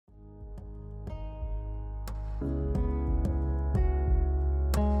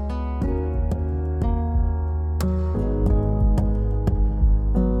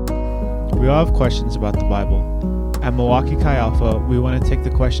We all have questions about the Bible. At Milwaukee Chi Alpha, we want to take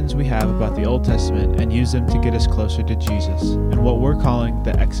the questions we have about the Old Testament and use them to get us closer to Jesus in what we're calling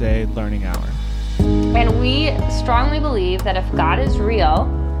the XA Learning Hour. And we strongly believe that if God is real,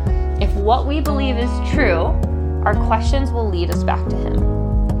 if what we believe is true, our questions will lead us back to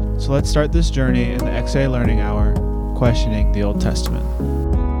Him. So let's start this journey in the XA Learning Hour, questioning the Old Testament.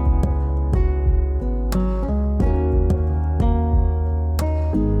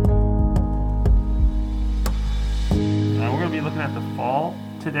 At the fall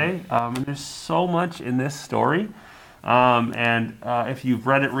today, and there's so much in this story, and if you've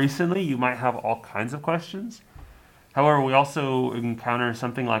read it recently, you might have all kinds of questions. However, we also encounter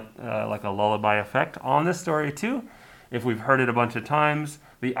something like a lullaby effect on this story too. If we've heard it a bunch of times,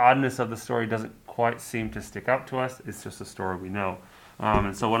 the oddness of the story doesn't quite seem to stick out to us. It's just a story we know,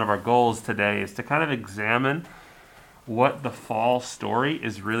 and so one of our goals today is to kind of examine what the fall story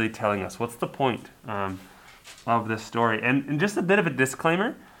is really telling us. What's the point of this story? And just a bit of a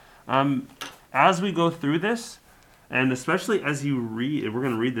disclaimer, as we go through this, and especially as you read, we're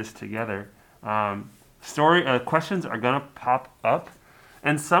going to read this together, questions are going to pop up,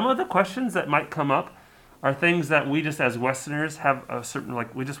 and some of the questions that might come up are things that we just as Westerners have a certain,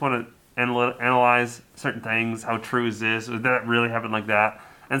 like, we just want to analyze certain things. How true is this? Did that really happen like that?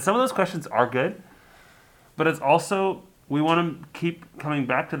 And some of those questions are good, but it's also, we want to keep coming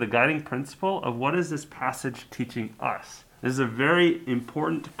back to the guiding principle of what is this passage teaching us. This is a very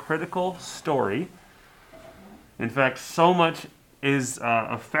important, critical story. In fact, so much is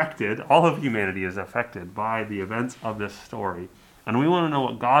affected, all of humanity is affected by the events of this story. And we want to know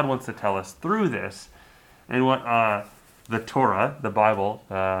what God wants to tell us through this and what the Torah, the Bible,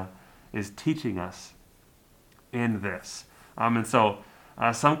 is teaching us in this. And so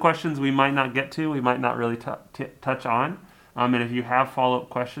some questions we might not get to, we might not really touch on. And if you have follow-up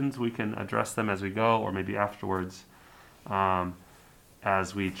questions, we can address them as we go or maybe afterwards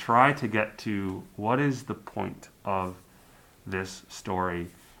as we try to get to what is the point of this story.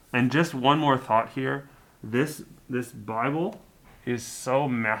 And just one more thought here. This Bible is so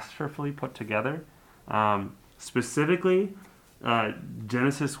masterfully put together. Specifically,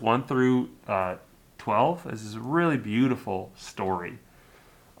 Genesis 1 through 12 is this really beautiful story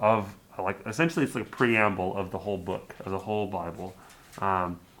of, like, essentially it's like a preamble of the whole book, of the whole Bible.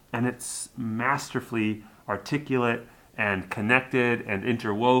 And it's masterfully articulate and connected and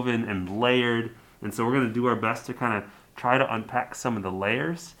interwoven and layered. And so we're going to do our best to kind of try to unpack some of the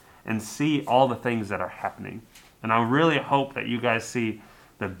layers and see all the things that are happening. And I really hope that you guys see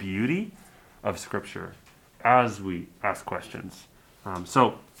the beauty of Scripture as we ask questions.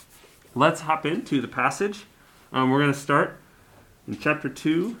 So let's hop into the passage. We're going to start in chapter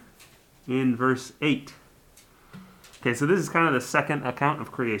 2, in verse 8. Okay, so this is kind of the second account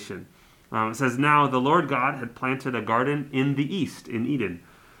of creation. It says, "Now the Lord God had planted a garden in the east, in Eden,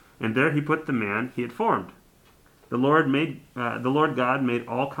 and there He put the man He had formed. The Lord God made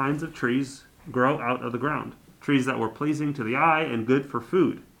all kinds of trees grow out of the ground, trees that were pleasing to the eye and good for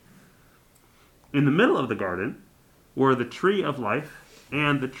food. In the middle of the garden were the tree of life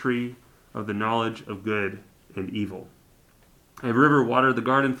and the tree of the knowledge of good and evil. A river watered the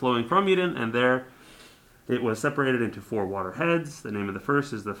garden flowing from Eden, and there it was separated into 4 water heads. The name of the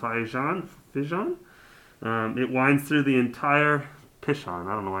first is the Pishon. It winds through the entire Pishon.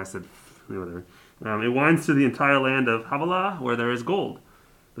 I don't know why I said whatever. It winds through the entire land of Havilah, where there is gold.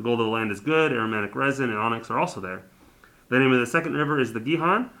 The gold of the land is good. Aromatic resin and onyx are also there. The name of the second river is the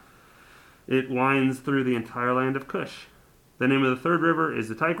Gihon. It winds through the entire land of Cush. The name of the third river is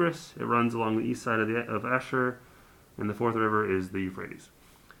the Tigris. It runs along the east side of Asher. And the fourth river is the Euphrates.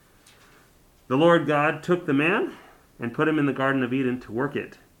 The Lord God took the man and put him in the Garden of Eden to work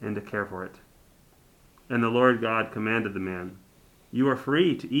it and to care for it. And the Lord God commanded the man, 'You are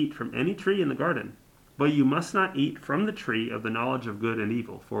free to eat from any tree in the garden, but you must not eat from the tree of the knowledge of good and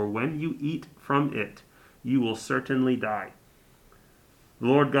evil, for when you eat from it, you will certainly die.' The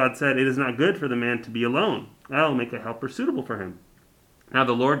Lord God said, 'It is not good for the man to be alone. I will make a helper suitable for him.' Now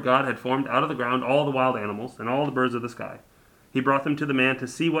the Lord God had formed out of the ground all the wild animals and all the birds of the sky. He brought them to the man to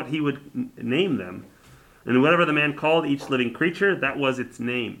see what he would name them. And whatever the man called each living creature, that was its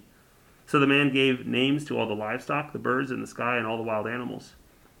name. So the man gave names to all the livestock, the birds in the sky, and all the wild animals.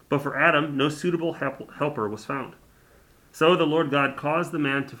 But for Adam, no suitable helper was found. So the Lord God caused the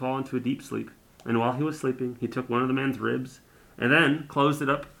man to fall into a deep sleep. And while he was sleeping, he took one of the man's ribs and then closed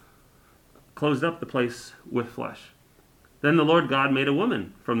up the place with flesh. Then the Lord God made a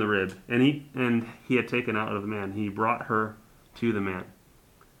woman from the rib, and he had taken out of the man. He brought her to the man.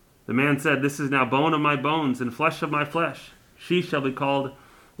 The man said, "This is now bone of my bones and flesh of my flesh. She shall be called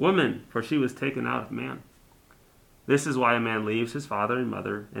woman, for she was taken out of man. This is why a man leaves his father and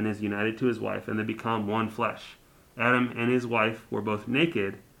mother and is united to his wife, and they become one flesh. Adam and his wife were both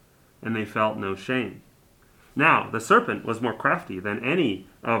naked, and they felt no shame. Now the serpent was more crafty than any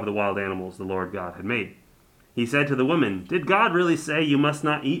of the wild animals the Lord God had made. He said to the woman, "Did God really say you must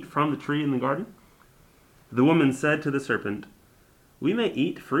not eat from the tree in the garden?" The woman said to the serpent, "We may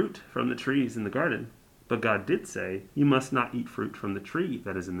eat fruit from the trees in the garden, but God did say, you must not eat fruit from the tree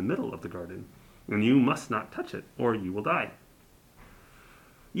that is in the middle of the garden, and you must not touch it, or you will die."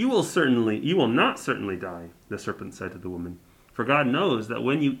 You will not certainly die," the serpent said to the woman, "for God knows that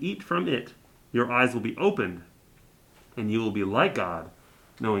when you eat from it, your eyes will be opened, and you will be like God,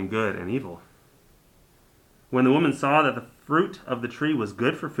 knowing good and evil." When the woman saw that the fruit of the tree was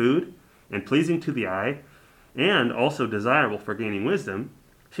good for food, and pleasing to the eye, and also desirable for gaining wisdom,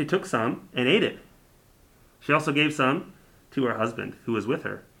 she took some and ate it. She also gave some to her husband, who was with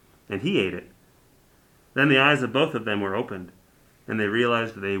her, and he ate it. Then the eyes of both of them were opened, and they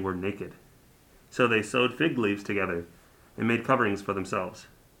realized they were naked. So they sewed fig leaves together and made coverings for themselves.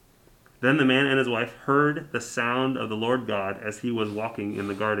 Then the man and his wife heard the sound of the Lord God as he was walking in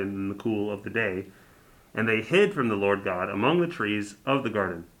the garden in the cool of the day, and they hid from the Lord God among the trees of the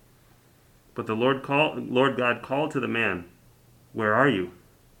garden. But the Lord God called to the man, "Where are you?"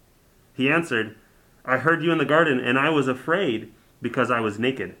 He answered, "I heard you in the garden, and I was afraid because I was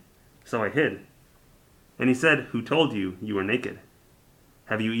naked, so I hid." And he said, "Who told you you were naked?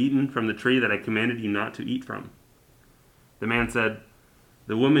 Have you eaten from the tree that I commanded you not to eat from?" The man said,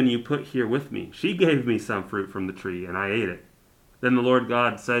 "The woman you put here with me, she gave me some fruit from the tree, and I ate it." Then the Lord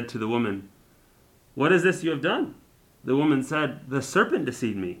God said to the woman, "What is this you have done?" The woman said, "The serpent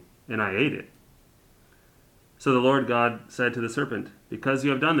deceived me, and I ate it." So the Lord God said to the serpent, "Because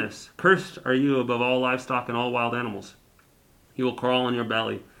you have done this, cursed are you above all livestock and all wild animals. You will crawl on your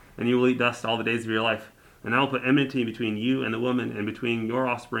belly, and you will eat dust all the days of your life. And I will put enmity between you and the woman, and between your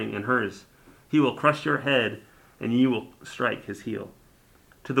offspring and hers. He will crush your head, and you will strike his heel."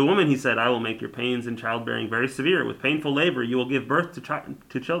 To the woman he said, "I will make your pains in childbearing very severe. With painful labor you will give birth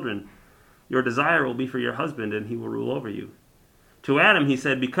to children. Your desire will be for your husband, and he will rule over you." To Adam he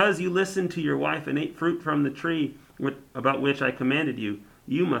said, "Because you listened to your wife and ate fruit from the tree about which I commanded you,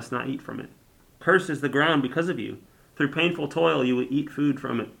 you must not eat from it. Cursed is the ground because of you. Through painful toil you will eat food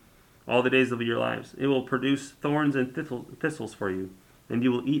from it all the days of your lives. It will produce thorns and thistles for you, and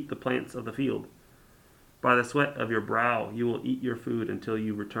you will eat the plants of the field. By the sweat of your brow you will eat your food until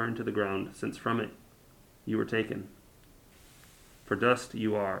you return to the ground, since from it you were taken. For dust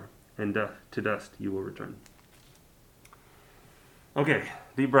you are, and to dust you will return." Okay,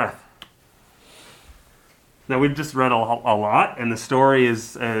 deep breath. Now we've just read a lot, and the story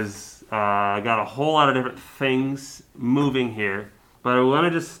is got a whole lot of different things moving here. But I want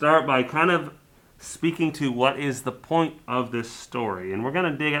to just start by kind of speaking to what is the point of this story, and we're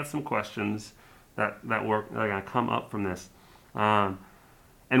going to dig at some questions that are going to come up from this, and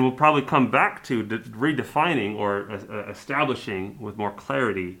we'll probably come back to redefining or establishing with more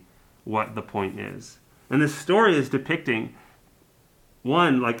clarity what the point is. And this story is depicting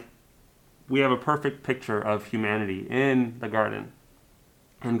one, like, we have a perfect picture of humanity in the garden,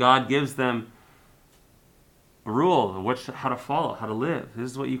 and God gives them a rule of how to follow, how to live.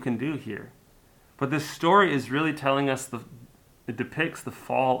 This is what you can do here. But this story is really telling us it depicts the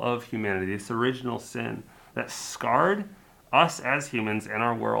fall of humanity, this original sin that scarred us as humans and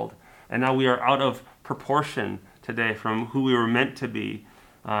our world. And now we are out of proportion today from who we were meant to be.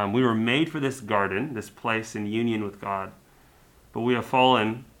 We were made for this garden, this place in union with God. But we have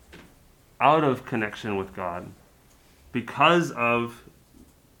fallen out of connection with God because of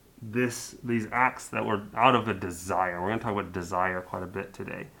these acts that were out of a desire. We're going to talk about desire quite a bit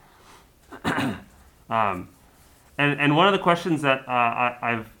today. And one of the questions that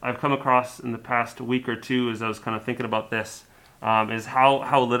I've come across in the past week or two as I was kind of thinking about this is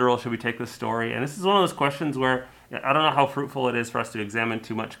how literal should we take this story? And this is one of those questions where I don't know how fruitful it is for us to examine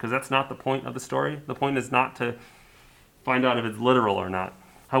too much, because that's not the point of the story. The point is not to find out if it's literal or not.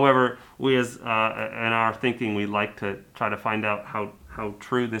 However, we in our thinking, we like to try to find out how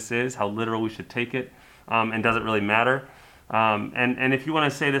true this is, how literal we should take it, and does it really matter? And if you want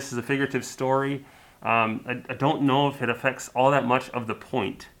to say this is a figurative story, I don't know if it affects all that much of the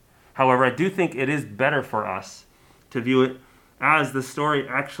point. However, I do think it is better for us to view it as the story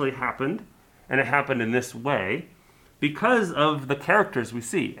actually happened, and it happened in this way, because of the characters we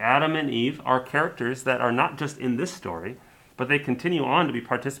see. Adam and Eve are characters that are not just in this story, but they continue on to be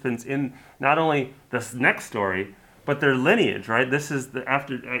participants in not only this next story, but their lineage, right? This is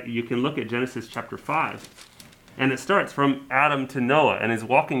after you can look at Genesis chapter 5, And it starts from Adam to Noah and is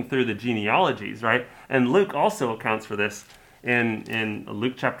walking through the genealogies, right? And Luke also accounts for this in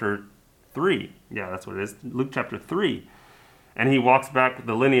Luke chapter 3. Yeah, that's what it is. Luke chapter 3. And he walks back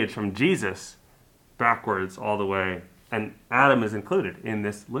the lineage from Jesus backwards all the way. And Adam is included in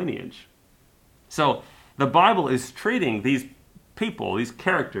this lineage. So the Bible is treating these people, these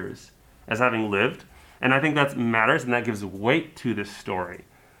characters, as having lived. And I think that matters, and that gives weight to this story.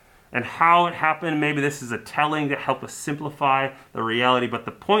 And how it happened, maybe this is a telling to help us simplify the reality, but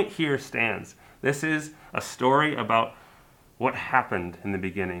the point here stands. This is a story about what happened in the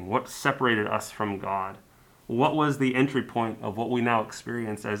beginning, what separated us from God, what was the entry point of what we now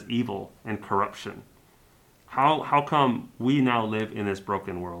experience as evil and corruption. How come we now live in this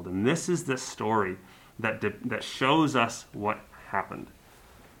broken world? And this is the story that shows us what happened.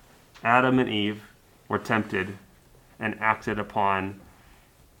 Adam and Eve were tempted and acted upon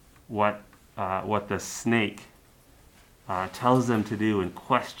what the snake tells them to do and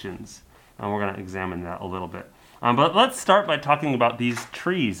questions. And we're going to examine that a little bit. But let's start by talking about these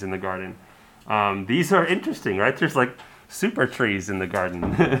trees in the garden. These are interesting, right? There's like super trees in the garden,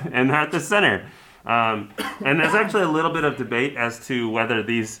 and they're at the center. And there's actually a little bit of debate as to whether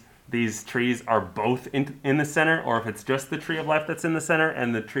these trees are both in the center, or if it's just the tree of life that's in the center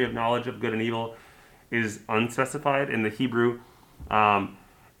and the tree of knowledge of good and evil is unspecified in the Hebrew.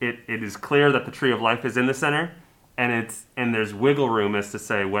 It is clear that the tree of life is in the center, and there's wiggle room as to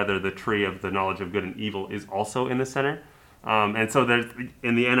say whether the tree of the knowledge of good and evil is also in the center. And so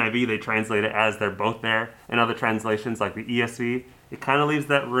in the NIV, they translate it as they're both there. In other translations, like the ESV, it kind of leaves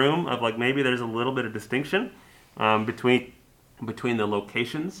that room of like maybe there's a little bit of distinction between the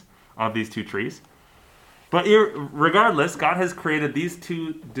locations of these two trees. But regardless, God has created these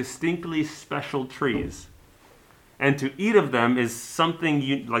two distinctly special trees. And to eat of them is something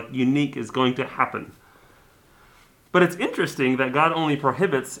unique is going to happen. But it's interesting that God only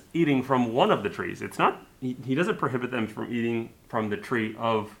prohibits eating from one of the trees. It's not, he doesn't prohibit them from eating from the tree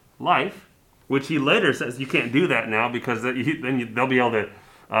of life, which he later says you can't do that now because then they'll be able to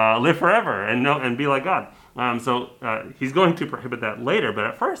live forever and be like God. So he's going to prohibit that later, but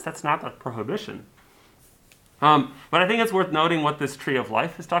at first that's not a prohibition. But I think it's worth noting what this tree of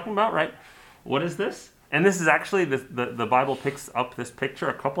life is talking about, right? What is this? And this is actually, the Bible picks up this picture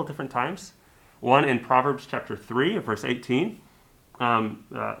a couple different times. One in Proverbs chapter 3, verse 18.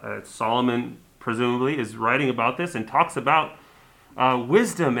 Solomon, presumably, is writing about this and talks about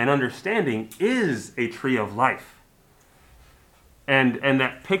wisdom and understanding is a tree of life. And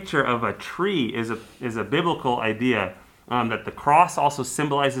that picture of a tree is a biblical idea that the cross also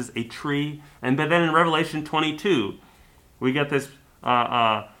symbolizes a tree. But then in Revelation 22, we get this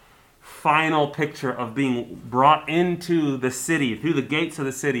final picture of being brought into the city, through the gates of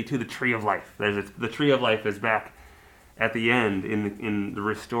the city, to the tree of life. The tree of life is back at the end in the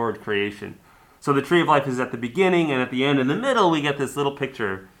restored creation. So the tree of life is at the beginning, and at the end, in the middle, we get this little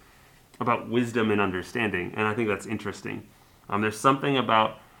picture about wisdom and understanding, and I think that's interesting. There's something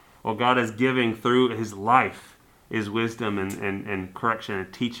about what God is giving through his life is wisdom and correction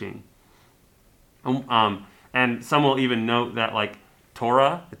and teaching. And some will even note that like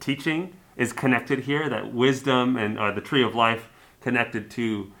Torah, the teaching, is connected here, that wisdom and the tree of life connected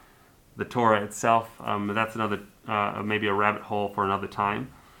to the Torah itself. That's another, maybe a rabbit hole for another time.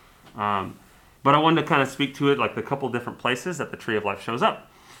 But I wanted to kind of speak to it, like the couple different places that the tree of life shows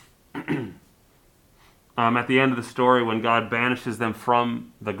up. At the end of the story, when God banishes them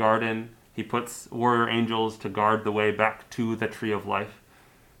from the garden, he puts warrior angels to guard the way back to the tree of life.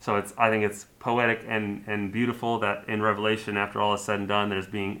 So I think it's poetic and beautiful that in Revelation, after all is said and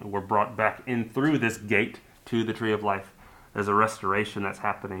done, we're brought back in through this gate to the tree of life. There's a restoration that's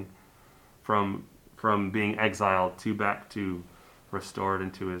happening from being exiled back to restored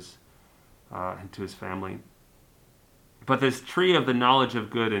into his family. But this tree of the knowledge of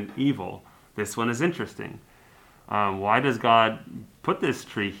good and evil, this one is interesting. Why does God put this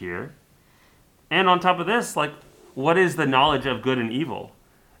tree here? And on top of this, like, what is the knowledge of good and evil?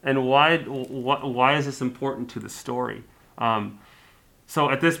 And why is this important to the story? So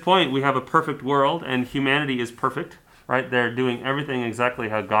at this point, we have a perfect world, and humanity is perfect, right? They're doing everything exactly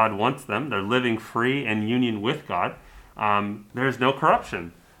how God wants them. They're living free in union with God. There's no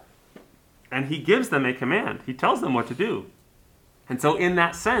corruption. And he gives them a command. He tells them what to do. And so in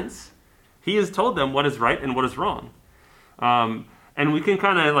that sense, he has told them what is right and what is wrong. And we can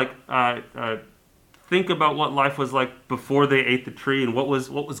kind of like think about what life was like before they ate the tree and what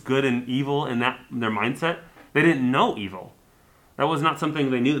was good and evil in their mindset. They didn't know evil. That was not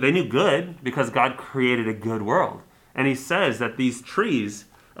something they knew. They knew good because God created a good world. And he says that these trees,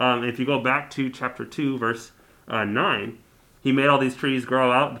 if you go back to chapter 2, verse 9, he made all these trees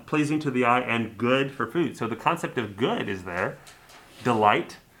grow out, pleasing to the eye and good for food. So the concept of good is there.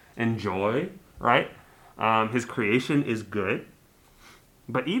 Delight and joy, right? His creation is good.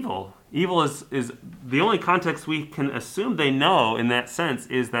 But evil is the only context we can assume they know in that sense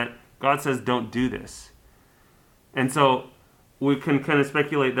is that God says don't do this. And so we can kind of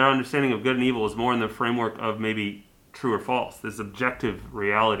speculate their understanding of good and evil is more in the framework of maybe true or false, this objective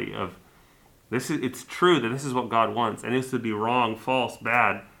reality of it's true that this is what God wants, and this would be wrong, false,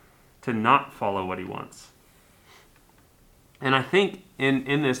 bad to not follow what he wants. And I think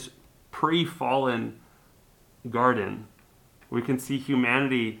in this pre-fallen garden, we can see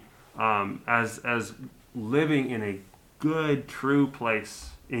humanity as living in a good, true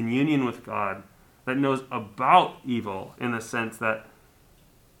place in union with God that knows about evil in the sense that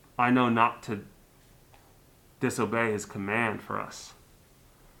I know not to disobey his command for us.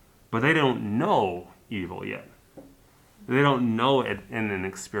 But they don't know evil yet. They don't know it in an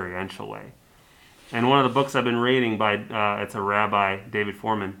experiential way. And one of the books I've been reading by, it's a rabbi, David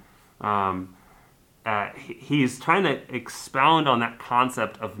Foreman, he's trying to expound on that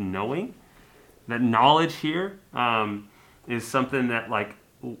concept of knowing. That knowledge here is something that like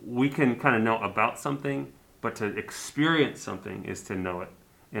we can kind of know about something, but to experience something is to know it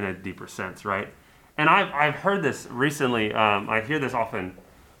in a deeper sense, right? And I've heard this recently. I hear this often,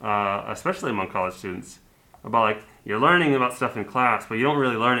 especially among college students, about like you're learning about stuff in class, but you don't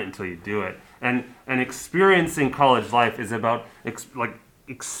really learn it until you do it. And experiencing college life is about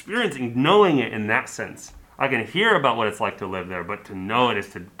experiencing, knowing it in that sense. I can hear about what it's like to live there, but to know it is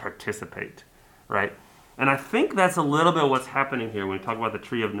to participate, right? And I think that's a little bit what's happening here when we talk about the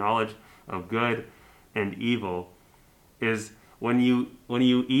tree of knowledge of good and evil, is when you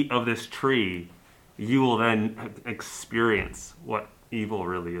eat of this tree, you will then experience what evil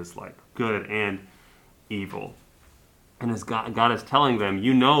really is like, good and evil. And as God is telling them,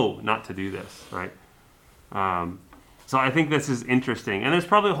 you know not to do this, right? So I think this is interesting. And there's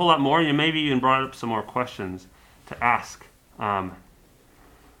probably a whole lot more. You maybe even brought up some more questions to ask. But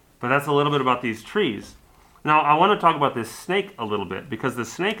that's a little bit about these trees. Now, I want to talk about this snake a little bit, because the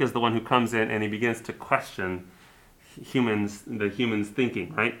snake is the one who comes in and he begins to question the humans'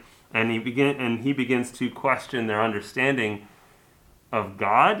 thinking, right? And he begins to question their understanding of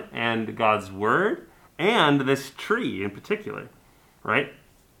God and God's word and this tree in particular, right?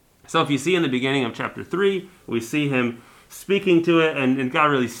 So if you see in the beginning of chapter 3, we see him speaking to it, and God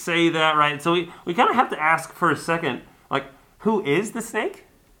really say that, right? So we kind of have to ask for a second, like, who is the snake?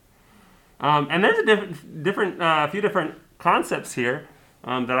 And there's a few different concepts here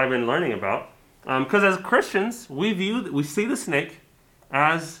that I've been learning about. Because as Christians, we see the snake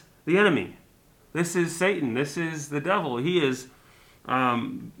as the enemy. This is Satan. This is the devil. He is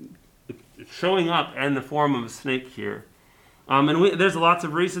showing up in the form of a snake here. And there's lots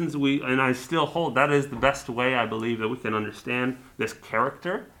of reasons and I still hold that is the best way I believe that we can understand this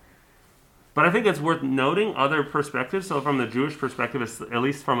character. But I think it's worth noting other perspectives. So from the Jewish perspective, at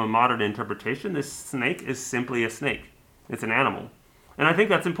least from a modern interpretation, this snake is simply a snake. It's an animal. And I think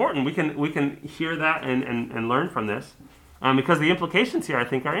that's important. We can hear that and learn from this because the implications here, I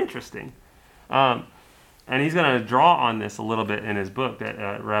think, are interesting. And he's going to draw on this a little bit in his book,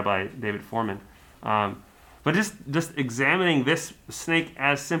 that Rabbi David Foreman. But just examining this snake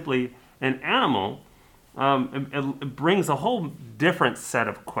as simply an animal, it brings a whole different set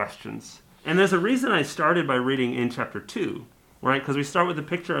of questions. And there's a reason I started by reading in chapter 2, right? Because we start with the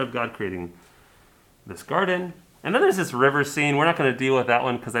picture of God creating this garden. And then there's this river scene. We're not going to deal with that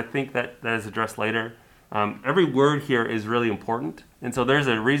one because I think that is addressed later. Every word here is really important. And so there's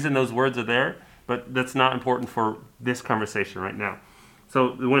a reason those words are there, but that's not important for this conversation right now.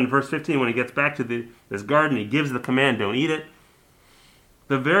 So when verse 15, when he gets back to this garden, he gives the command, don't eat it.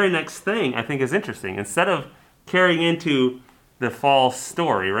 The very next thing I think is interesting. Instead of carrying into the false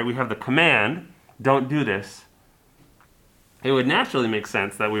story, right? We have the command, don't do this. It would naturally make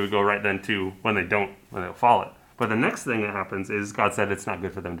sense that we would go right then to when they don't follow it. But the next thing that happens is God said it's not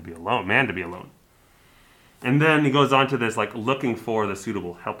good for them to be alone, man to be alone. And then he goes on to this like looking for the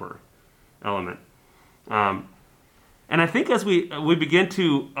suitable helper element. And I think as we begin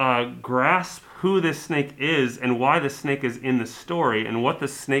to grasp who this snake is and why the snake is in the story and what the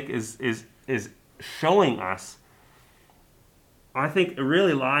snake is showing us, I think it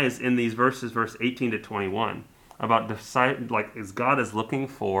really lies in these verses, verse 18 to 21, about as God is looking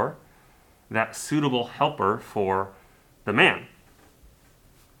for that suitable helper for the man.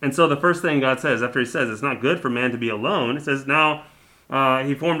 And so the first thing God says, after he says it's not good for man to be alone, it says, now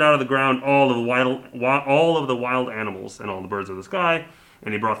he formed out of the ground all of the wild animals and all the birds of the sky,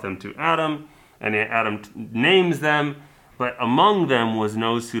 and he brought them to Adam, And Adam names them, but among them was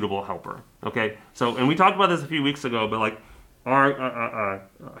no suitable helper. Okay, so, and we talked about this a few weeks ago, but like our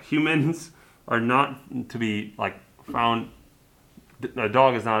humans are not to be like found. A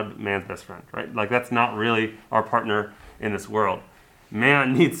dog is not a man's best friend, right? Like that's not really our partner in this world.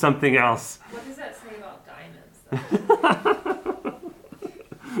 Man needs something else. What does that say about diamonds, though?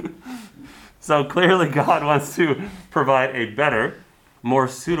 So clearly God wants to provide a better, more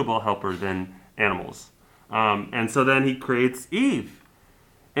suitable helper than animals. And so then he creates Eve.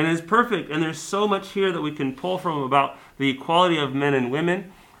 And it's perfect. And there's so much here that we can pull from about the equality of men and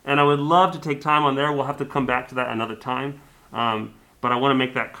women. And I would love to take time on there. We'll have to come back to that another time. But I want to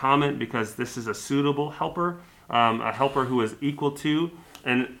make that comment because this is a suitable helper, a helper who is equal to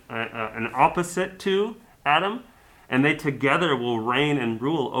and an opposite to Adam. And they together will reign and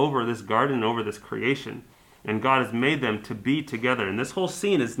rule over this garden, over this creation. And God has made them to be together. And this whole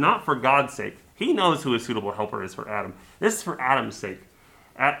scene is not for God's sake. He knows who a suitable helper is for Adam. This is for Adam's sake.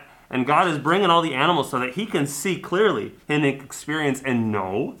 And God is bringing all the animals so that he can see clearly and experience and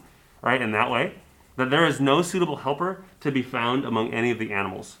know, right, in that way, that there is no suitable helper to be found among any of the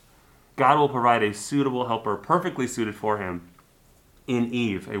animals. God will provide a suitable helper, perfectly suited for him, in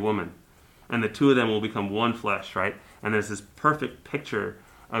Eve, a woman. And the two of them will become one flesh, right? And there's this perfect picture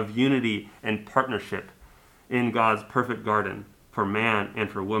of unity and partnership in God's perfect garden for man and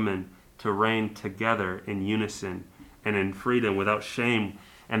for woman to reign together in unison and in freedom without shame,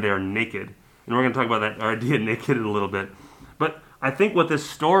 and they are naked. And we're going to talk about that idea naked in a little bit. But I think what this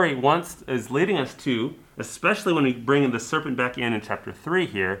story is leading us to, especially when we bring the serpent back in chapter 3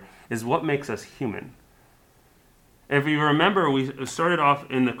 here, is what makes us human. If you remember, we started off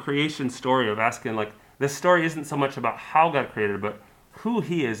in the creation story of asking, like, this story isn't so much about how God created, but who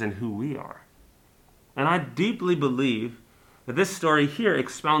he is and who we are. And I deeply believe that this story here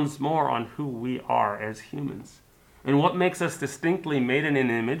expounds more on who we are as humans. And what makes us distinctly made in an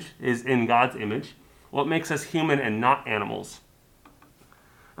image is in God's image. What makes us human and not animals.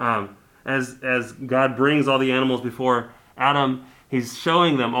 As God brings all the animals before Adam, he's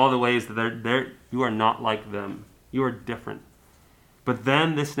showing them all the ways that you are not like them. You are different. But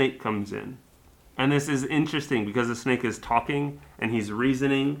then the snake comes in. And this is interesting because the snake is talking and he's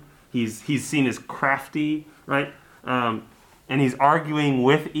reasoning. He's seen as crafty, right? And he's arguing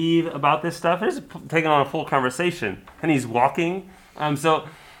with Eve about this stuff. He's taking on a full conversation. And he's walking. So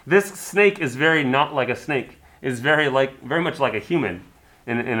this snake is very not like a snake. It's very much like a human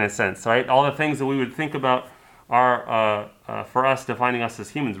in a sense, right? All the things that we would think about are, for us, defining us as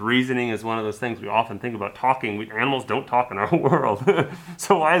humans. Reasoning is one of those things we often think about. Talking. Animals don't talk in our world.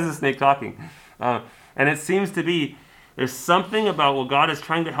 So why is the snake talking? And it seems to be there's something about what God is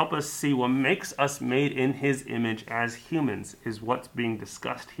trying to help us see. What makes us made in his image as humans is what's being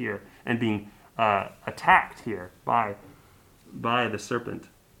discussed here and being attacked here by the serpent.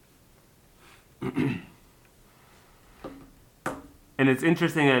 And it's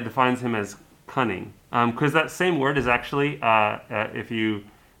interesting that it defines him as cunning. Because that same word is actually, if you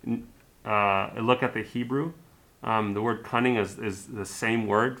look at the Hebrew, the word cunning is the same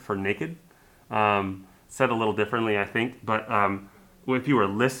word for naked. Said a little differently, I think. But if you were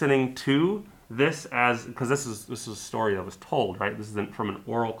listening to this because this is a story that was told, right? This isn't from an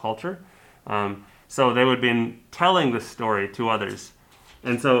oral culture. So they would have been telling this story to others.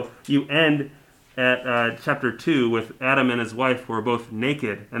 And so you end at chapter 2 with Adam and his wife were both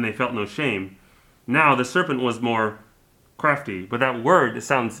naked and they felt no shame. Now the serpent was more crafty, but that word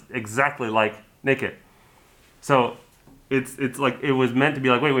sounds exactly like naked. So it's like it was meant to be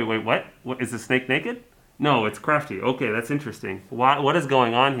like, wait, what? Is the snake naked? No, it's crafty. Okay, that's interesting. What is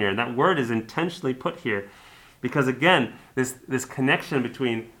going on here? And that word is intentionally put here because, again, this connection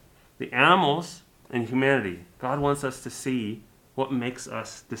between the animals and humanity. God wants us to see what makes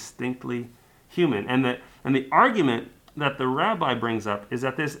us distinctly human. And the argument that the rabbi brings up is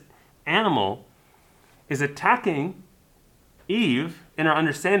that this animal is attacking Eve in her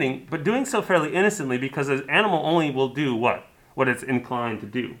understanding, but doing so fairly innocently because an animal only will do what it's inclined to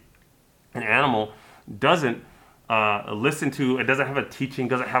do. An animal doesn't listen to, it doesn't have a teaching,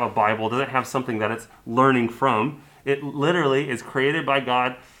 doesn't have a Bible, doesn't have something that it's learning from. It literally is created by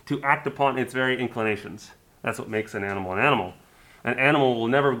God to act upon its very inclinations. That's what makes an animal an animal. An animal will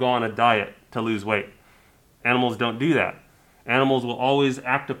never go on a diet to lose weight. Animals don't do that. Animals will always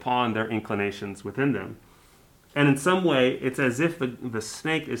act upon their inclinations within them. And in some way, it's as if the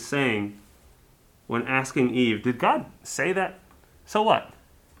snake is saying, when asking Eve, did God say that? So what?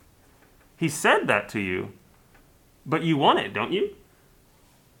 He said that to you, but you want it, don't you?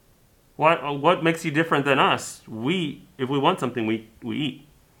 What makes you different than us? If we want something, we eat.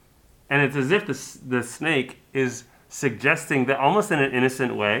 And it's as if the snake is suggesting that, almost in an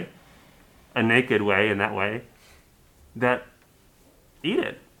innocent way, a naked way in that way, that eat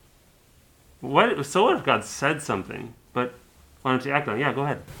it. So what if God said something, but why don't you act on it? Yeah, go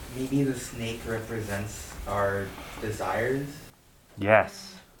ahead. Maybe the snake represents our desires.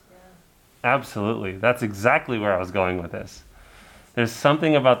 Yes. Absolutely. That's exactly where I was going with this. There's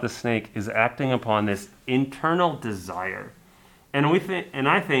something about the snake is acting upon this internal desire. And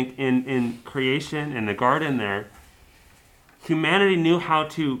I think in creation, in the garden there, humanity knew how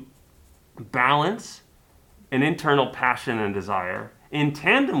to balance an internal passion and desire in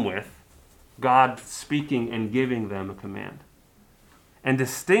tandem with God speaking and giving them a command. And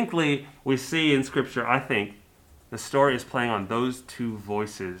distinctly, we see in Scripture, I think, the story is playing on those two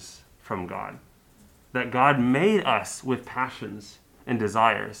voices from God. That God made us with passions and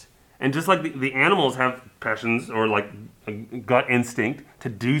desires. And just like the animals have passions or like a gut instinct to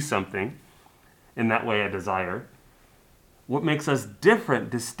do something, in that way a desire, what makes us different,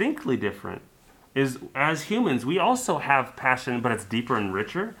 distinctly different, is as humans, we also have passion, but it's deeper and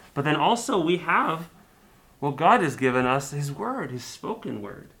richer. But then also we have, well, God has given us His word, His spoken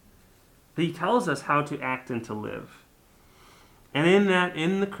word. He tells us how to act and to live. And in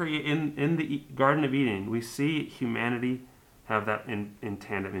the Garden of Eden, we see humanity have that in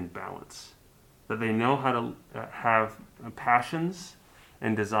tandem, in balance. That they know how to have passions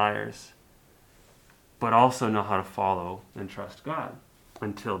and desires, but also know how to follow and trust God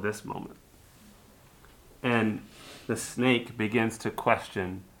until this moment. And the snake begins to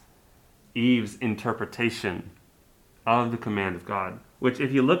question Eve's interpretation of the command of God, which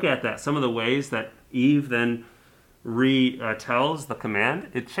if you look at that, some of the ways that Eve then retells the command,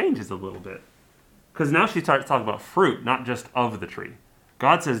 it changes a little bit. Because now she starts talking about fruit, not just of the tree.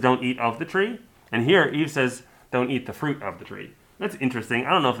 God says, don't eat of the tree. And here Eve says, don't eat the fruit of the tree. That's interesting.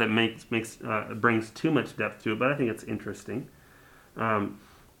 I don't know if that brings too much depth to it, but I think it's interesting.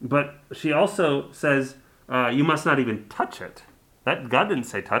 But she also says, you must not even touch it. That God didn't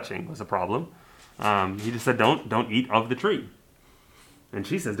say touching was a problem. He just said, don't eat of the tree. And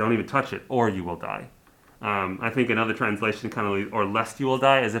she says, don't even touch it, or you will die. I think another translation or lest you will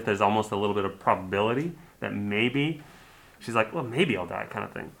die, as if there's almost a little bit of probability that maybe, she's like, well, maybe I'll die, kind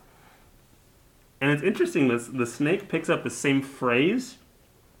of thing. And it's interesting, the snake picks up the same phrase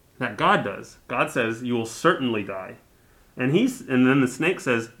that God does. God says, you will certainly die. And then the snake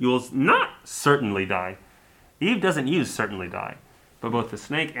says, you will not certainly die. Eve doesn't use certainly die, but both the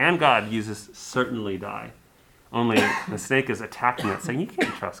snake and God uses certainly die. Only the snake is attacking it, saying, you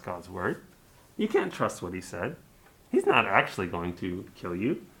can't trust God's word. You can't trust what He said. He's not actually going to kill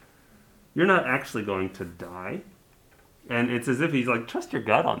you. You're not actually going to die. And it's as if He's like, trust your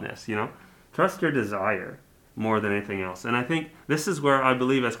gut on this, Trust your desire more than anything else. And I think this is where I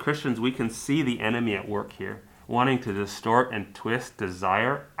believe as Christians we can see the enemy at work here, wanting to distort and twist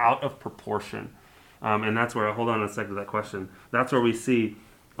desire out of proportion. And that's where, hold on a second to that question. That's where we see,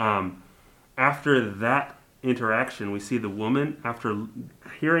 after that interaction, we see the woman, after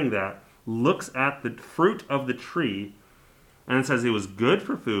hearing that, looks at the fruit of the tree, and it says it was good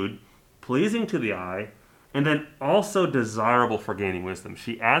for food, pleasing to the eye, and then also desirable for gaining wisdom.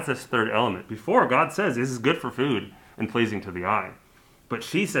 She adds this third element. Before, God says this is good for food and pleasing to the eye. But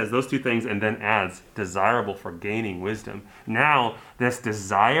she says those two things and then adds desirable for gaining wisdom. Now this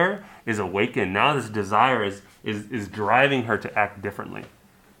desire is awakened. Now this desire is driving her to act differently.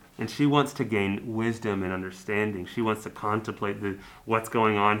 And she wants to gain wisdom and understanding. She wants to contemplate what's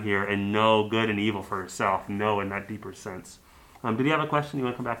going on here and know good and evil for herself. Know in that deeper sense. Did you have a question you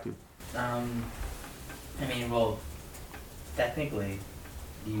want to come back to? Technically,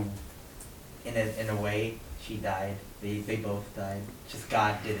 in a way, she died. They both died. Just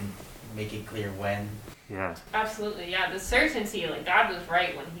God didn't make it clear when. Yeah. Absolutely, yeah. The certainty, God was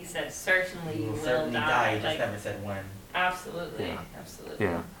right when He said, certainly you will certainly die. He just never said when. Absolutely, yeah. Absolutely.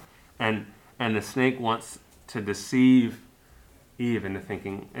 Yeah. And the snake wants to deceive Eve into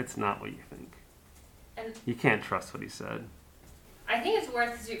thinking it's not what you think. And you can't trust what He said. I think it's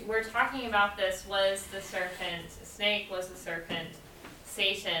we're talking about this, was the serpent, snake was the serpent,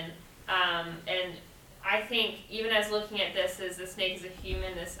 Satan, and I think even as looking at this as the snake as a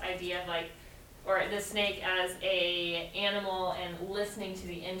human, this idea of or the snake as a animal and listening to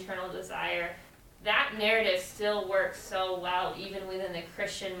the internal desire, that narrative still works so well even within the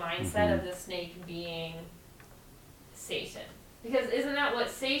Christian mindset of the snake being Satan. Because isn't that what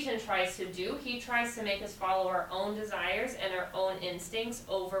Satan tries to do? He tries to make us follow our own desires and our own instincts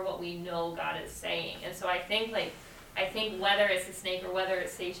over what we know God is saying. And so I think whether it's the snake or whether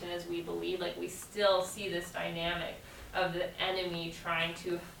it's Satan as we believe, we still see this dynamic of the enemy trying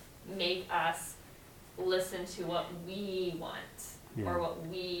to make us listen to what we want Yeah. or what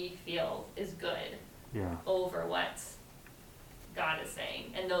we feel is good Yeah. over what God is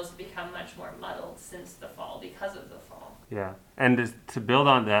saying. And those become much more muddled since the fall because of the fall. Yeah. And to build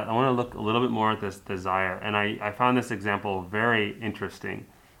on that, I want to look a little bit more at this desire. And I found this example very interesting.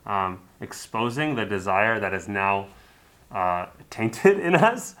 Exposing the desire that is now tainted in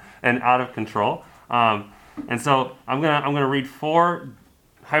us and out of control. And so I'm gonna read 4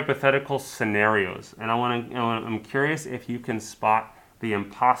 hypothetical scenarios, and I'm curious if you can spot the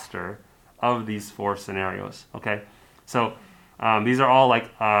imposter of these 4 scenarios. Okay, so these are all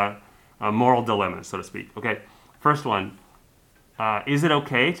like moral dilemmas, so to speak. Okay, first one: is it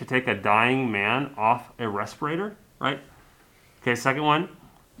okay to take a dying man off a respirator? Right. Okay, second one: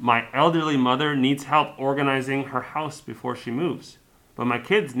 my elderly mother needs help organizing her house before she moves, but my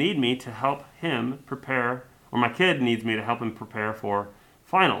kids need me to help him prepare, or my kid needs me to help him prepare for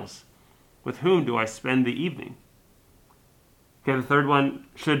finals. With whom do I spend the evening? Okay, the third one: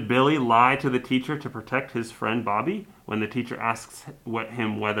 should Billy lie to the teacher to protect his friend Bobby when the teacher asks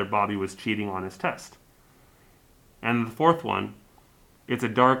him whether Bobby was cheating on his test? And the fourth one: it's a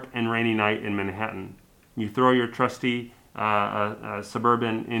dark and rainy night in Manhattan. You throw your trusty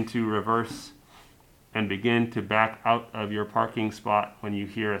Suburban into reverse and begin to back out of your parking spot when you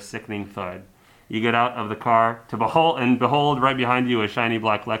hear a sickening thud. You get out of the car to behold right behind you a shiny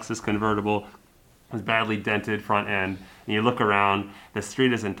black Lexus convertible with badly dented front end. And you look around. The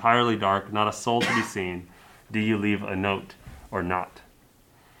street is entirely dark, not a soul to be seen. Do you leave a note or not?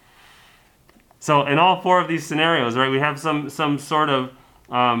 So in all 4 of these scenarios, right, we have some sort of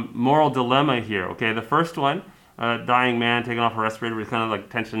moral dilemma here. Okay, the first one, dying man taking off a respirator, with kind of like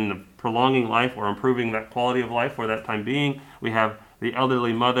tension of prolonging life or improving that quality of life for that time being. We have the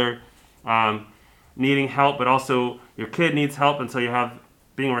elderly mother needing help, but also your kid needs help, and so you have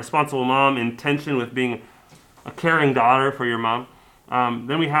being a responsible mom in tension with being a caring daughter for your mom.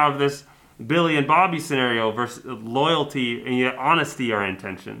 Then we have this Billy and Bobby scenario versus loyalty and yet honesty are in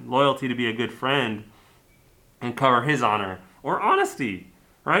tension. Loyalty to be a good friend and cover his honor, or honesty,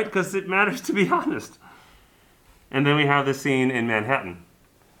 right? Because it matters to be honest. And then we have the scene in Manhattan,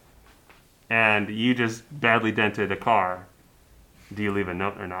 and you just badly dented a car. Do you leave a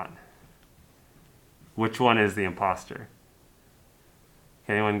note or not? Which one is the imposter?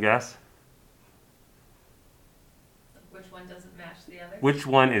 Can anyone guess? Which one doesn't match the other? Which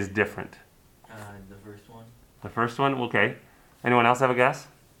one is different? The first one. The first one? Okay. Anyone else have a guess?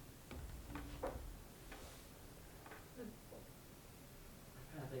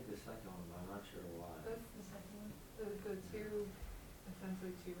 I think the second one, but I'm not sure why. That's the second one. The two,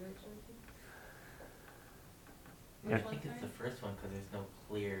 essentially two right choices. Yeah. I think it's the first one because there's no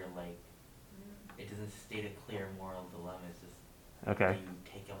clear, like, it doesn't state a clear moral dilemma. It's just, Okay. do you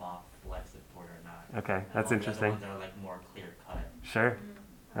take him off life support or not? Okay, that's All interesting. The other ones are, like, more clear cut. Sure.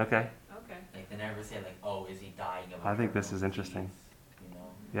 Okay. Okay. Like, they never say, like, oh, is he dying of a I think this criminal is interesting. disease, you know?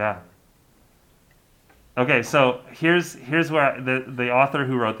 Yeah. Okay, so here's where the author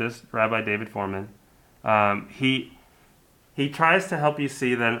who wrote this, Rabbi David Foreman, he tries to help you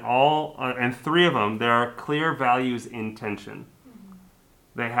see that all, and 3 of them, there are clear values in tension.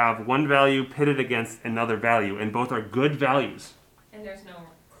 They have one value pitted against another value, and both are good values. And there's no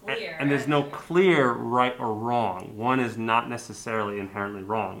clear. And there's no answer. clear right or wrong. One is not necessarily inherently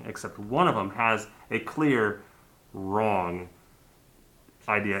wrong, except one of them has a clear wrong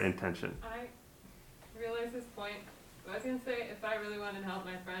idea in tension. I realize this point. I was gonna say if I really wanted to help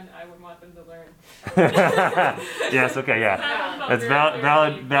my friend, I would want them to learn. Yes, okay, yeah. That felt That's very valid-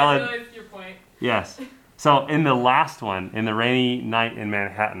 clear to me. valid- I realized your point. Yes. So in the last one, in the rainy night in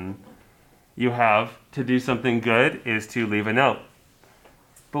Manhattan, you have to do something good is to leave a note.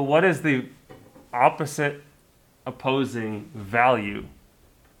 But what is the opposite opposing value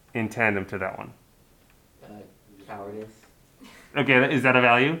in tandem to that one? Cowardice. Okay, is that a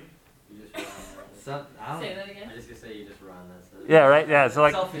value? You just run. I Say don't. that again. I'm just gonna say you just run. That's it. Yeah, right? Yeah, so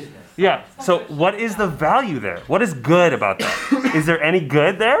like, Selfishness. yeah. So what is the value there? What is good about that? Is there any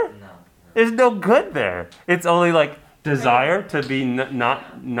good there? No. There's no good there. It's only like desire to be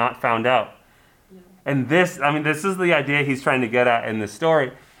not found out. And this is the idea he's trying to get at in this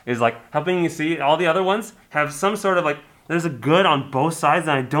story, is like helping you see all the other ones have some sort of like, there's a good on both sides,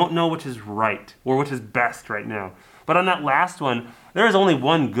 and I don't know which is right or which is best right now. But on that last one, there is only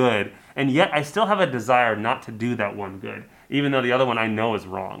one good, and yet I still have a desire not to do that one good, even though the other one I know is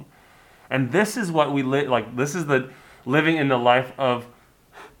wrong. And this is what we live, like this is the living in the life of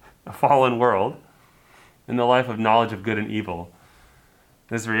a fallen world, in the life of knowledge of good and evil.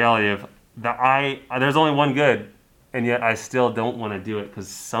 This reality of that there's only one good, And yet I still don't want to do it because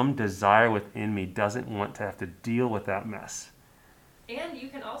some desire within me doesn't want to have to deal with that mess. And you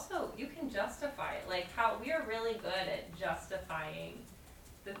can justify it. Like how we are really good at justifying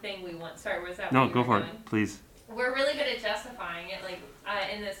the thing we want. Sorry, was that No, what you go were for doing? it, please. We're really good at justifying it. Like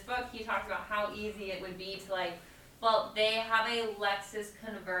in this book, he talked about how easy it would be to like, well, they have a Lexus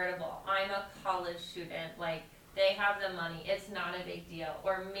convertible. I'm a college student. Like they have the money. It's not a big deal.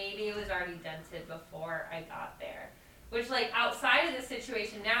 Or maybe it was already dented before I got there. Which like outside of the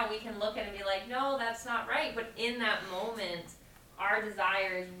situation now, we can look at it and be like, no, that's not right. But in that moment, our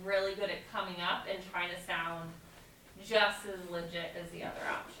desire is really good at coming up and trying to sound just as legit as the other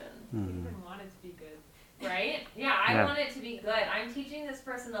option. You even want it to be good. Right? Yeah, I Yeah. want it to be good. I'm teaching this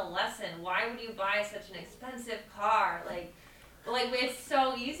person a lesson. Why would you buy such an expensive car? Like it's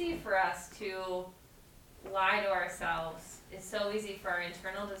so easy for us to lie to ourselves. It's so easy for our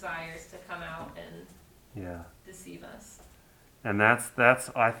internal desires to come out and Yeah. deceive us. And that's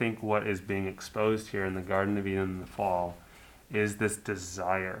I think what is being exposed here in the Garden of Eden in the fall is this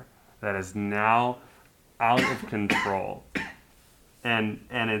desire that is now out of control. And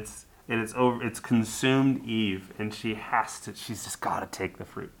it's consumed Eve, and she's just got to take the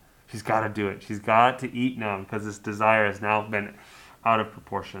fruit. She's got to do it. She's got to eat now because this desire has now been out of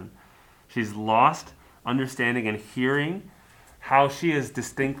proportion. She's lost understanding and hearing how she is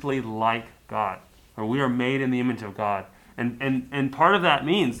distinctly like God, or we are made in the image of God. And part of that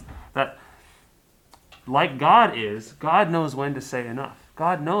means that like God is, God knows when to say enough.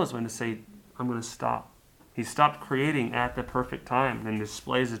 God knows when to say, I'm going to stop. He stopped creating at the perfect time and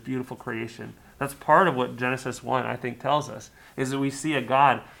displays his beautiful creation. That's part of what Genesis 1, I think, tells us, is that we see a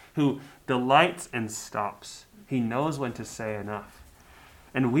God who delights and stops. He knows when to say enough.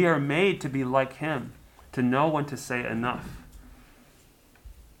 And we are made to be like him, to know when to say enough.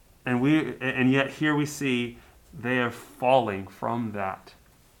 And yet here we see they are falling from that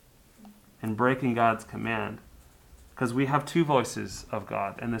and breaking God's command. Because we have two voices of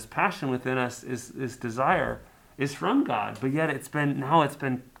God, and this passion within us is desire is from God, but yet it's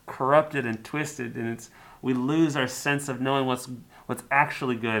been corrupted and twisted, and we lose our sense of knowing what's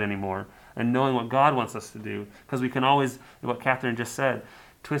actually good anymore, and knowing what God wants us to do, because we can always, what Catherine just said,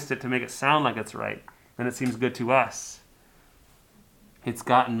 twist it to make it sound like it's right, and it seems good to us. It's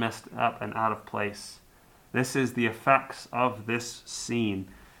gotten messed up and out of place. This is the effects of this scene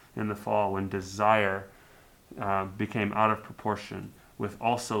in the fall when desire became out of proportion with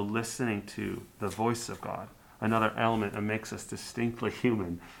also listening to the voice of God. Another element that makes us distinctly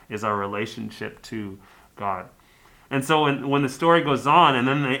human is our relationship to God. And so when the story goes on and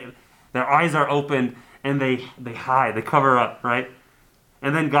then their eyes are opened and they hide, they cover up, right?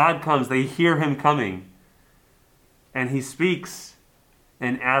 And then God comes, they hear him coming, and he speaks,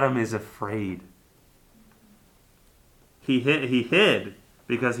 and Adam is afraid. He hid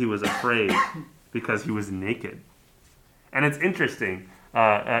because he was afraid, because he was naked. And it's interesting,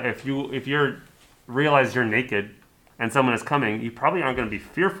 if you realize you're naked and someone is coming, you probably aren't going to be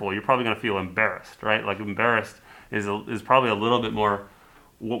fearful. You're probably going to feel embarrassed, right? Like embarrassed is probably a little bit more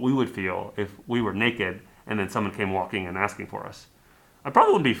what we would feel if we were naked and then someone came walking and asking for us. I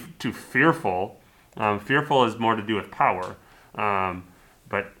probably wouldn't be too fearful. Fearful is more to do with power,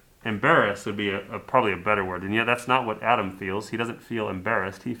 but embarrassed would be probably a better word. And yet that's not what Adam feels. He doesn't feel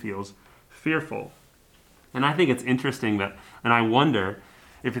embarrassed. He feels fearful. And I think it's interesting that, and I wonder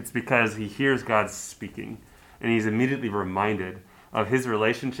if it's because he hears God speaking and he's immediately reminded of his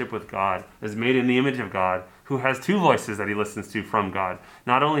relationship with God as made in the image of God, who has two voices that he listens to from God.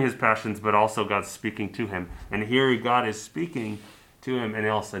 Not only his passions, but also God speaking to him. And here God is speaking to him, and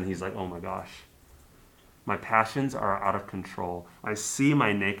all of a sudden he's like, oh my gosh, my passions are out of control. I see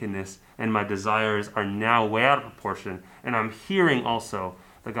my nakedness, and my desires are now way out of proportion, and I'm hearing also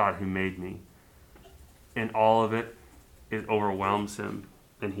the God who made me. And all of it overwhelms him,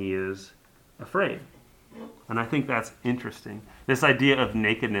 and he is afraid. And I think that's interesting. This idea of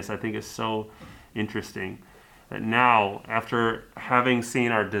nakedness, I think, is so interesting. That now, after having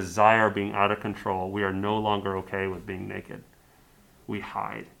seen our desire being out of control, we are no longer okay with being naked. We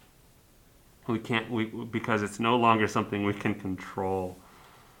hide. We can't, because it's no longer something we can control.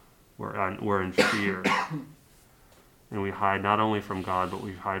 We're in fear. And we hide not only from God, but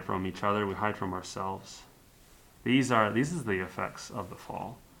we hide from each other, we hide from ourselves. These are the effects of the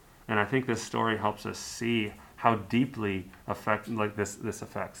fall. And I think this story helps us see how deeply this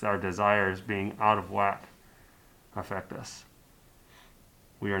affects our desires being out of whack affect us.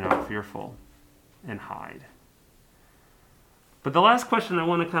 We are now fearful and hide. But the last question I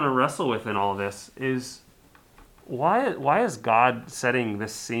want to kind of wrestle with in all of this is, why is God setting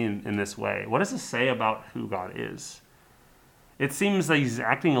this scene in this way? What does it say about who God is? It seems that he's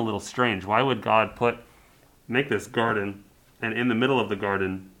acting a little strange. Why would God make this garden, and in the middle of the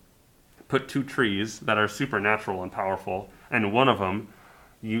garden put two trees that are supernatural and powerful, and one of them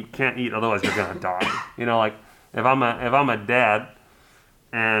you can't eat, otherwise you're gonna die. Like if I'm a dad,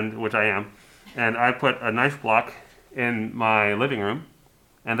 and which I am, and I put a knife block in my living room,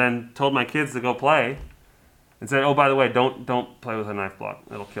 and then told my kids to go play, and said, "Oh, by the way, don't play with a knife block;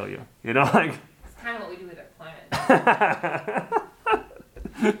 it'll kill you." Like. It's kind of what we do with our planet.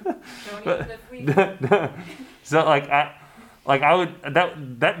 Don't eat this week. So I would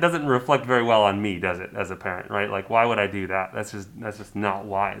that doesn't reflect very well on me, does it, as a parent, right? Like, why would I do that? That's just not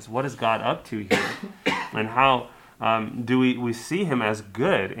wise. What is God up to here, and how do we see him as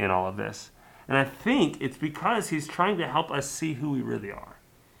good in all of this? And I think it's because he's trying to help us see who we really are,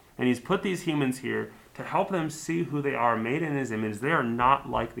 and he's put these humans here to help them see who they are, made in his image. They are not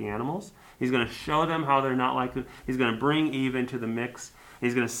like the animals. He's going to show them how they're not like them. He's going to bring Eve into the mix.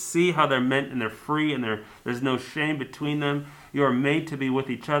 He's going to see how they're meant and they're free and there's no shame between them. You are made to be with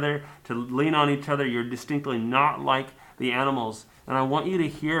each other, to lean on each other. You're distinctly not like the animals. And I want you to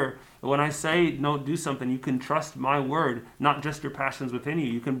hear that when I say, no, do something, you can trust my word, not just your passions within you.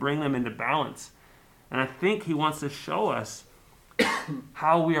 You can bring them into balance. And I think he wants to show us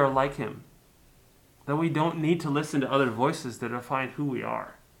how we are like him. That we don't need to listen to other voices to define who we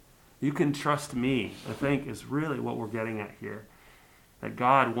are. You can trust me, I think, is really what we're getting at here. That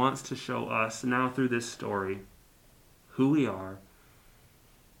God wants to show us now through this story who we are,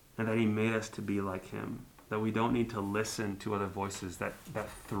 and that he made us to be like him. That we don't need to listen to other voices that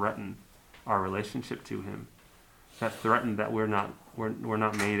threaten our relationship to him, that threaten that we're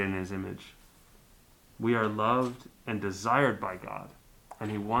not made in his image. We are loved and desired by God,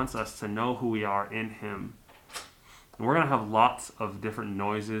 and he wants us to know who we are in him. And we're going to have lots of different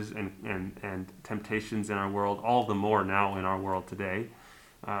noises and temptations in our world, all the more now in our world today.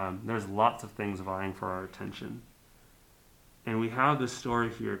 There's lots of things vying for our attention. And we have this story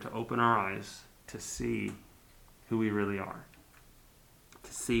here to open our eyes to see who we really are.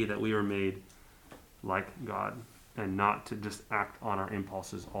 To see that we are made like God and not to just act on our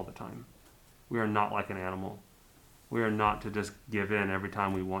impulses all the time. We are not like an animal. We are not to just give in every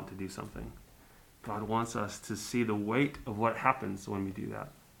time we want to do something. God wants us to see the weight of what happens when we do that.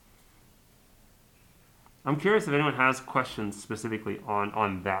 I'm curious if anyone has questions specifically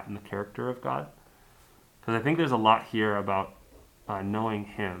on that and the character of God. Because I think there's a lot here about knowing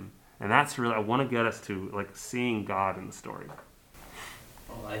him. And that's really, I want to get us to like seeing God in the story.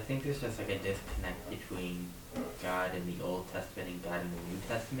 Well, I think there's just like a disconnect between God in the Old Testament and God in the New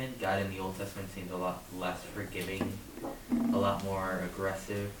Testament. God in the Old Testament seems a lot less forgiving, a lot more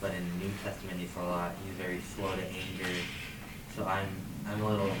aggressive, but in the New Testament he's very slow to anger. So I'm a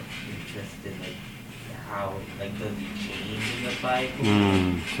little interested like how does he change in the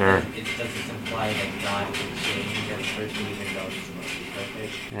Bible? Sure. Does this imply that God can change as a person even though he's mostly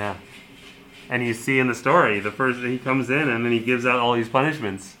perfect? Yeah. And you see in the story, the first he comes in and then he gives out all these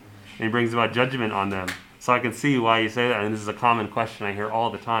punishments and he brings about judgment on them. So I can see why you say that, and this is a common question I hear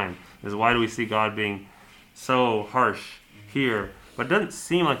all the time, is why do we see God being so harsh here? But it doesn't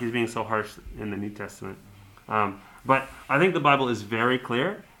seem like he's being so harsh in the New Testament. But I think the Bible is very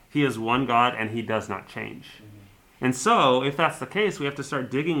clear. He is one God and he does not change. And so, if that's the case, we have to start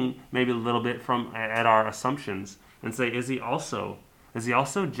digging maybe a little bit at our assumptions and say, is he also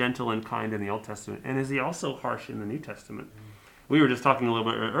gentle and kind in the Old Testament? And is he also harsh in the New Testament? We were just talking a little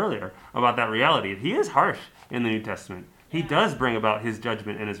bit earlier about that reality. He is harsh in the New Testament. He does bring about his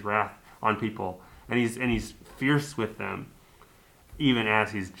judgment and his wrath on people. And he's fierce with them, even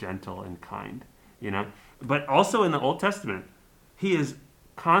as he's gentle and kind. But also in the Old Testament, he is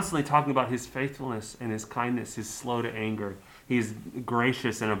constantly talking about his faithfulness and his kindness. He's slow to anger. He's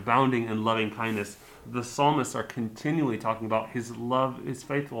gracious and abounding in loving kindness. The psalmists are continually talking about his love, his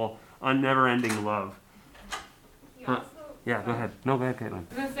faithful, never-ending love. Yeah, go ahead. No, go ahead, Caitlin. I was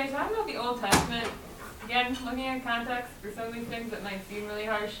going to say, talking about the Old Testament, again, looking at context for some of these things that might seem really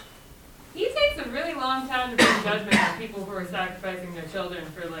harsh, he takes a really long time to bring judgment on people who are sacrificing their children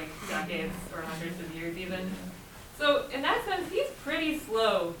for like decades or hundreds of years even. So in that sense, he's pretty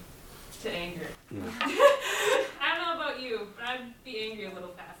slow to anger. Yeah. I don't know about you, but I'd be angry a little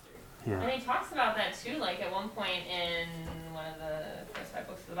faster. Yeah. And he talks about that too, like at one point in one of the first 5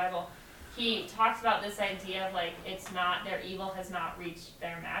 books of the Bible, he talks about this idea of like it's not, their evil has not reached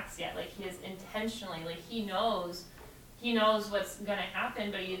their max yet. Like he is intentionally, like he knows what's going to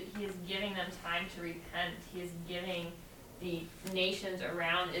happen, but he is giving them time to repent. He is giving the nations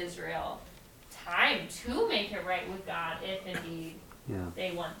around Israel time to make it right with God if indeed Yeah.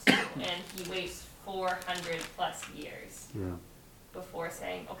 they want to. And he waits 400 plus years Yeah. before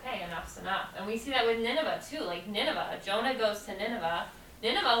saying, okay, enough's enough. And we see that with Nineveh too. Like Nineveh, Jonah goes to Nineveh.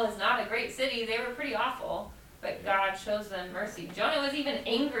 Nineveh was not a great city. They were pretty awful, but God shows them mercy. Jonah was even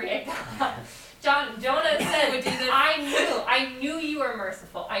angry at God. Jonah said, I knew you were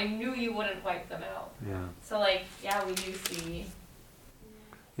merciful. I knew you wouldn't wipe them out. Yeah. So like, yeah, we do see.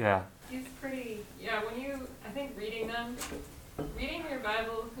 Yeah. He's pretty, I think reading your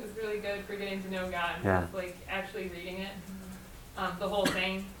Bible is really good for getting to know God. Yeah. Just, like, actually reading it, the whole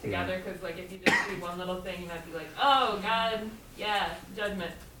thing together, because, like, if you just read one little thing, you might be like, oh, God, yeah,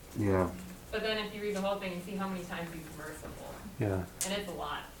 judgment. Yeah. But then if you read the whole thing, you see how many times he's merciful. Yeah. And it's a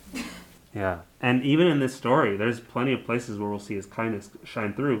lot. Yeah. And even in this story, there's plenty of places where we'll see his kindness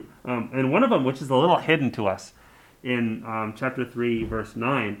shine through. And one of them, which is a little hidden to us, in chapter 3, verse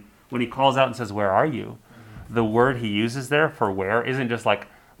 9, when he calls out and says, "Where are you?" The word he uses there for where isn't just like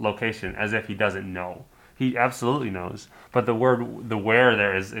location, as if he doesn't know. He absolutely knows. But the where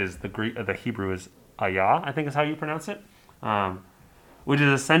there is the Greek, the Hebrew is ayah, I think is how you pronounce it, which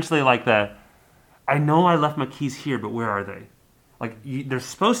is essentially like I know I left my keys here, but where are they? Like they're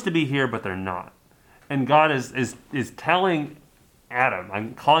supposed to be here, but they're not. And God is telling Adam,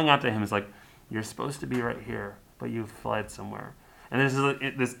 I'm calling out to him, is like, you're supposed to be right here, but you've fled somewhere. And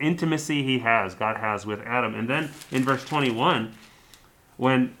this intimacy God has with Adam. And then in verse 21,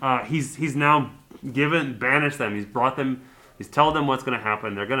 when he's now banished them, he's brought them, he's told them what's going to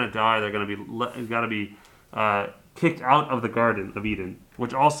happen. They're going to die. They're going to be kicked out of the Garden of Eden,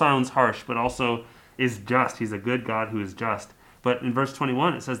 which all sounds harsh, but also is just. He's a good God who is just. But in verse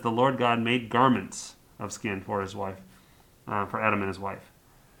 21, it says, the Lord God made garments of skin for his wife, for Adam and his wife.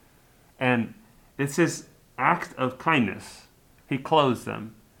 And it's his act of kindness. He clothes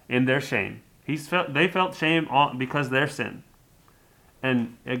them in their shame. They felt shame because of their sin.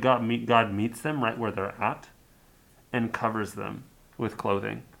 And God meets them right where they're at and covers them with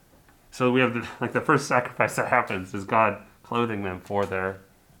clothing. So we have the first sacrifice that happens is God clothing them for their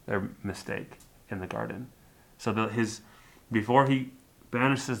mistake in the garden. So before he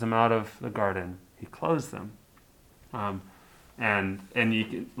banishes them out of the garden, he clothes them. And you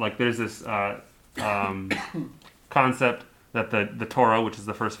can, there's this concept that the Torah, which is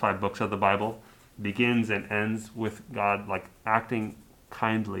the first 5 books of the Bible, begins and ends with God acting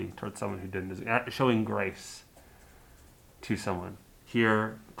kindly towards someone who didn't deserve, showing grace to someone.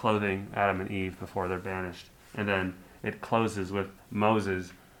 Here, clothing Adam and Eve before they're banished. And then it closes with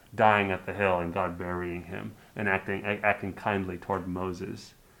Moses dying at the hill and God burying him and acting kindly toward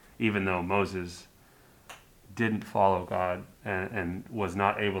Moses, even though Moses didn't follow God and was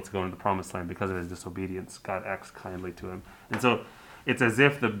not able to go into the promised land because of his disobedience. God acts kindly to him. And so it's as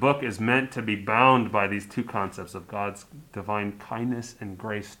if the book is meant to be bound by these two concepts of God's divine kindness and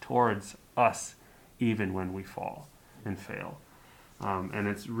grace towards us, even when we fall and fail. And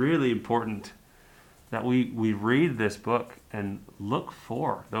it's really important that we read this book and look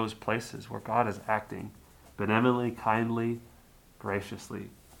for those places where God is acting benevolently, kindly, graciously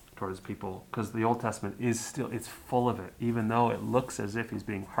towards people, because the Old Testament it's full of it, even though it looks as if he's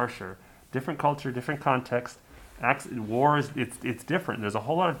being harsher. Different culture, different context, wars, it's different. There's a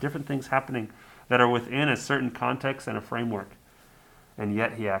whole lot of different things happening that are within a certain context and a framework. And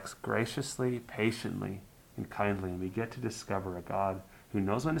yet he acts graciously, patiently, and kindly, and we get to discover a God who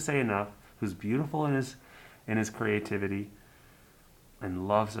knows when to say enough, who's beautiful in his creativity, and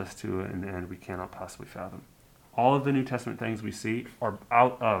loves us to an end we cannot possibly fathom. All of the New Testament things we see are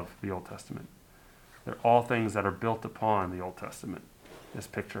out of the Old Testament. They're all things that are built upon the Old Testament, this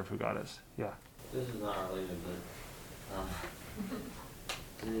picture of who God is. Yeah. This is not related, but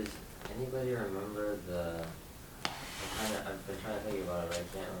does anybody remember I've been trying to think about it, but I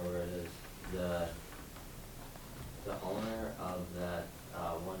can't remember where it is. The owner of that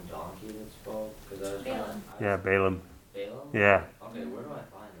one donkey that spoke? Balaam. Balaam. Balaam? Yeah. Okay, where do I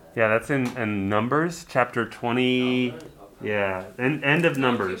find that? Yeah, that's in Numbers, chapter 20. Numbers? Okay. Yeah, end of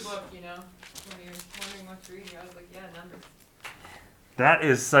Numbers. Book, when you're wondering what to read, I was like, yeah, Numbers. That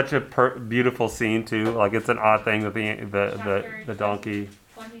is such a beautiful scene too. It's an odd thing that the donkey.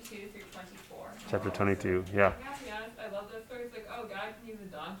 22 through 24. Chapter 22. Yeah. I have to be honest, I love that story. It's like, oh, God can use a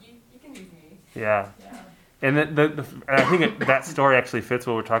donkey. He can use me. Yeah. Yeah. And I think that story actually fits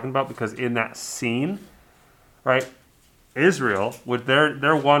what we're talking about, because in that scene, right, Israel,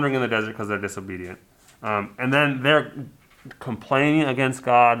 they're wandering in the desert because they're disobedient, and then they're complaining against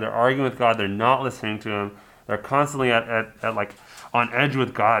God. They're arguing with God. They're not listening to Him. They're constantly at on edge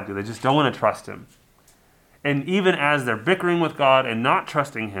with God. They just don't want to trust Him. And even as they're bickering with God and not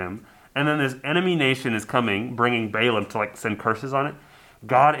trusting Him, and then this enemy nation is coming, bringing Balaam to like send curses on it,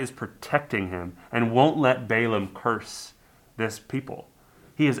 God is protecting him and won't let Balaam curse this people.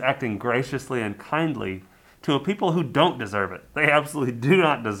 He is acting graciously and kindly to a people who don't deserve it. They absolutely do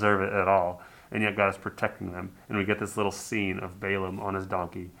not deserve it at all. And yet God is protecting them. And we get this little scene of Balaam on his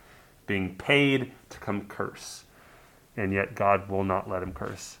donkey being paid to come curse. And yet God will not let him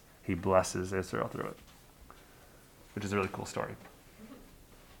curse. He blesses Israel through it, which is a really cool story.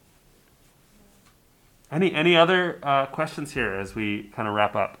 Any other questions here as we kind of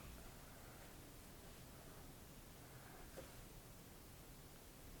wrap up?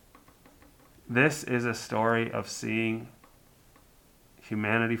 This is a story of seeing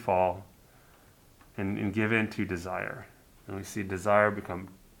humanity fall and give in to desire. And we see desire become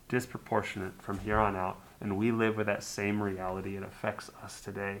disproportionate from here on out. And we live with that same reality. It affects us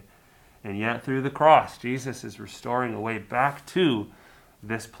today. And yet through the cross, Jesus is restoring a way back to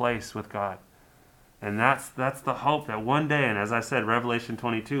this place with God. And that's the hope that one day, and as I said, Revelation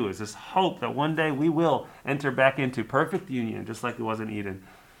 22 is this hope that one day we will enter back into perfect union, just like it was in Eden.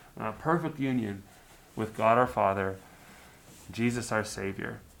 Perfect union with God our Father, Jesus our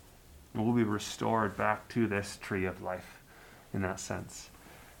Savior. And we'll be restored back to this tree of life in that sense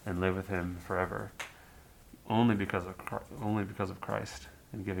and live with him forever. Only because of Christ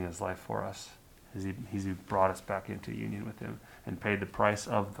and giving his life for us. He's brought us back into union with him and paid the price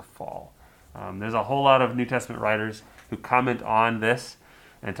of the fall. There's a whole lot of New Testament writers who comment on this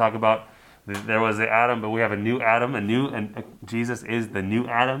and talk about there was the Adam, but we have a new Adam, and Jesus is the new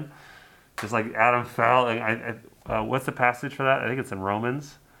Adam. Just like Adam fell. What's the passage for that? I think it's in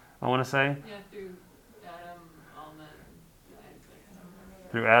Romans, I want to say. Yeah, through Adam, all men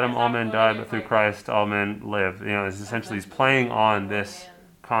died. Through Adam, all men died, but through Christ, all men live. It's essentially he's playing on this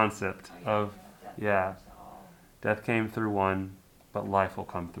concept of, death came through one, but life will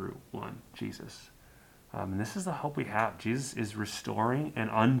come through one, Jesus. And this is the hope we have. Jesus is restoring and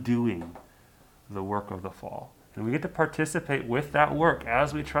undoing the work of the fall. And we get to participate with that work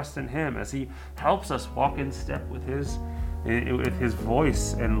as we trust in him, as he helps us walk in step with his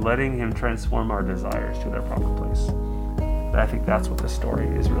voice and letting him transform our desires to their proper place. And I think that's what this story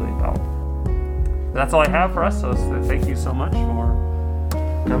is really about. That's all I have for us. So thank you so much for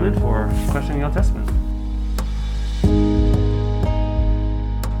coming for Questioning the Old Testament.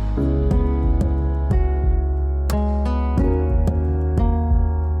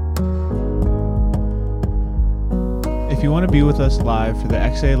 If you want to be with us live for the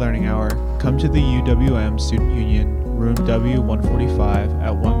XA Learning Hour, come to the UWM Student Union, room W145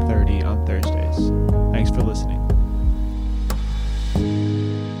 at 1:30 on Thursdays. Thanks for listening.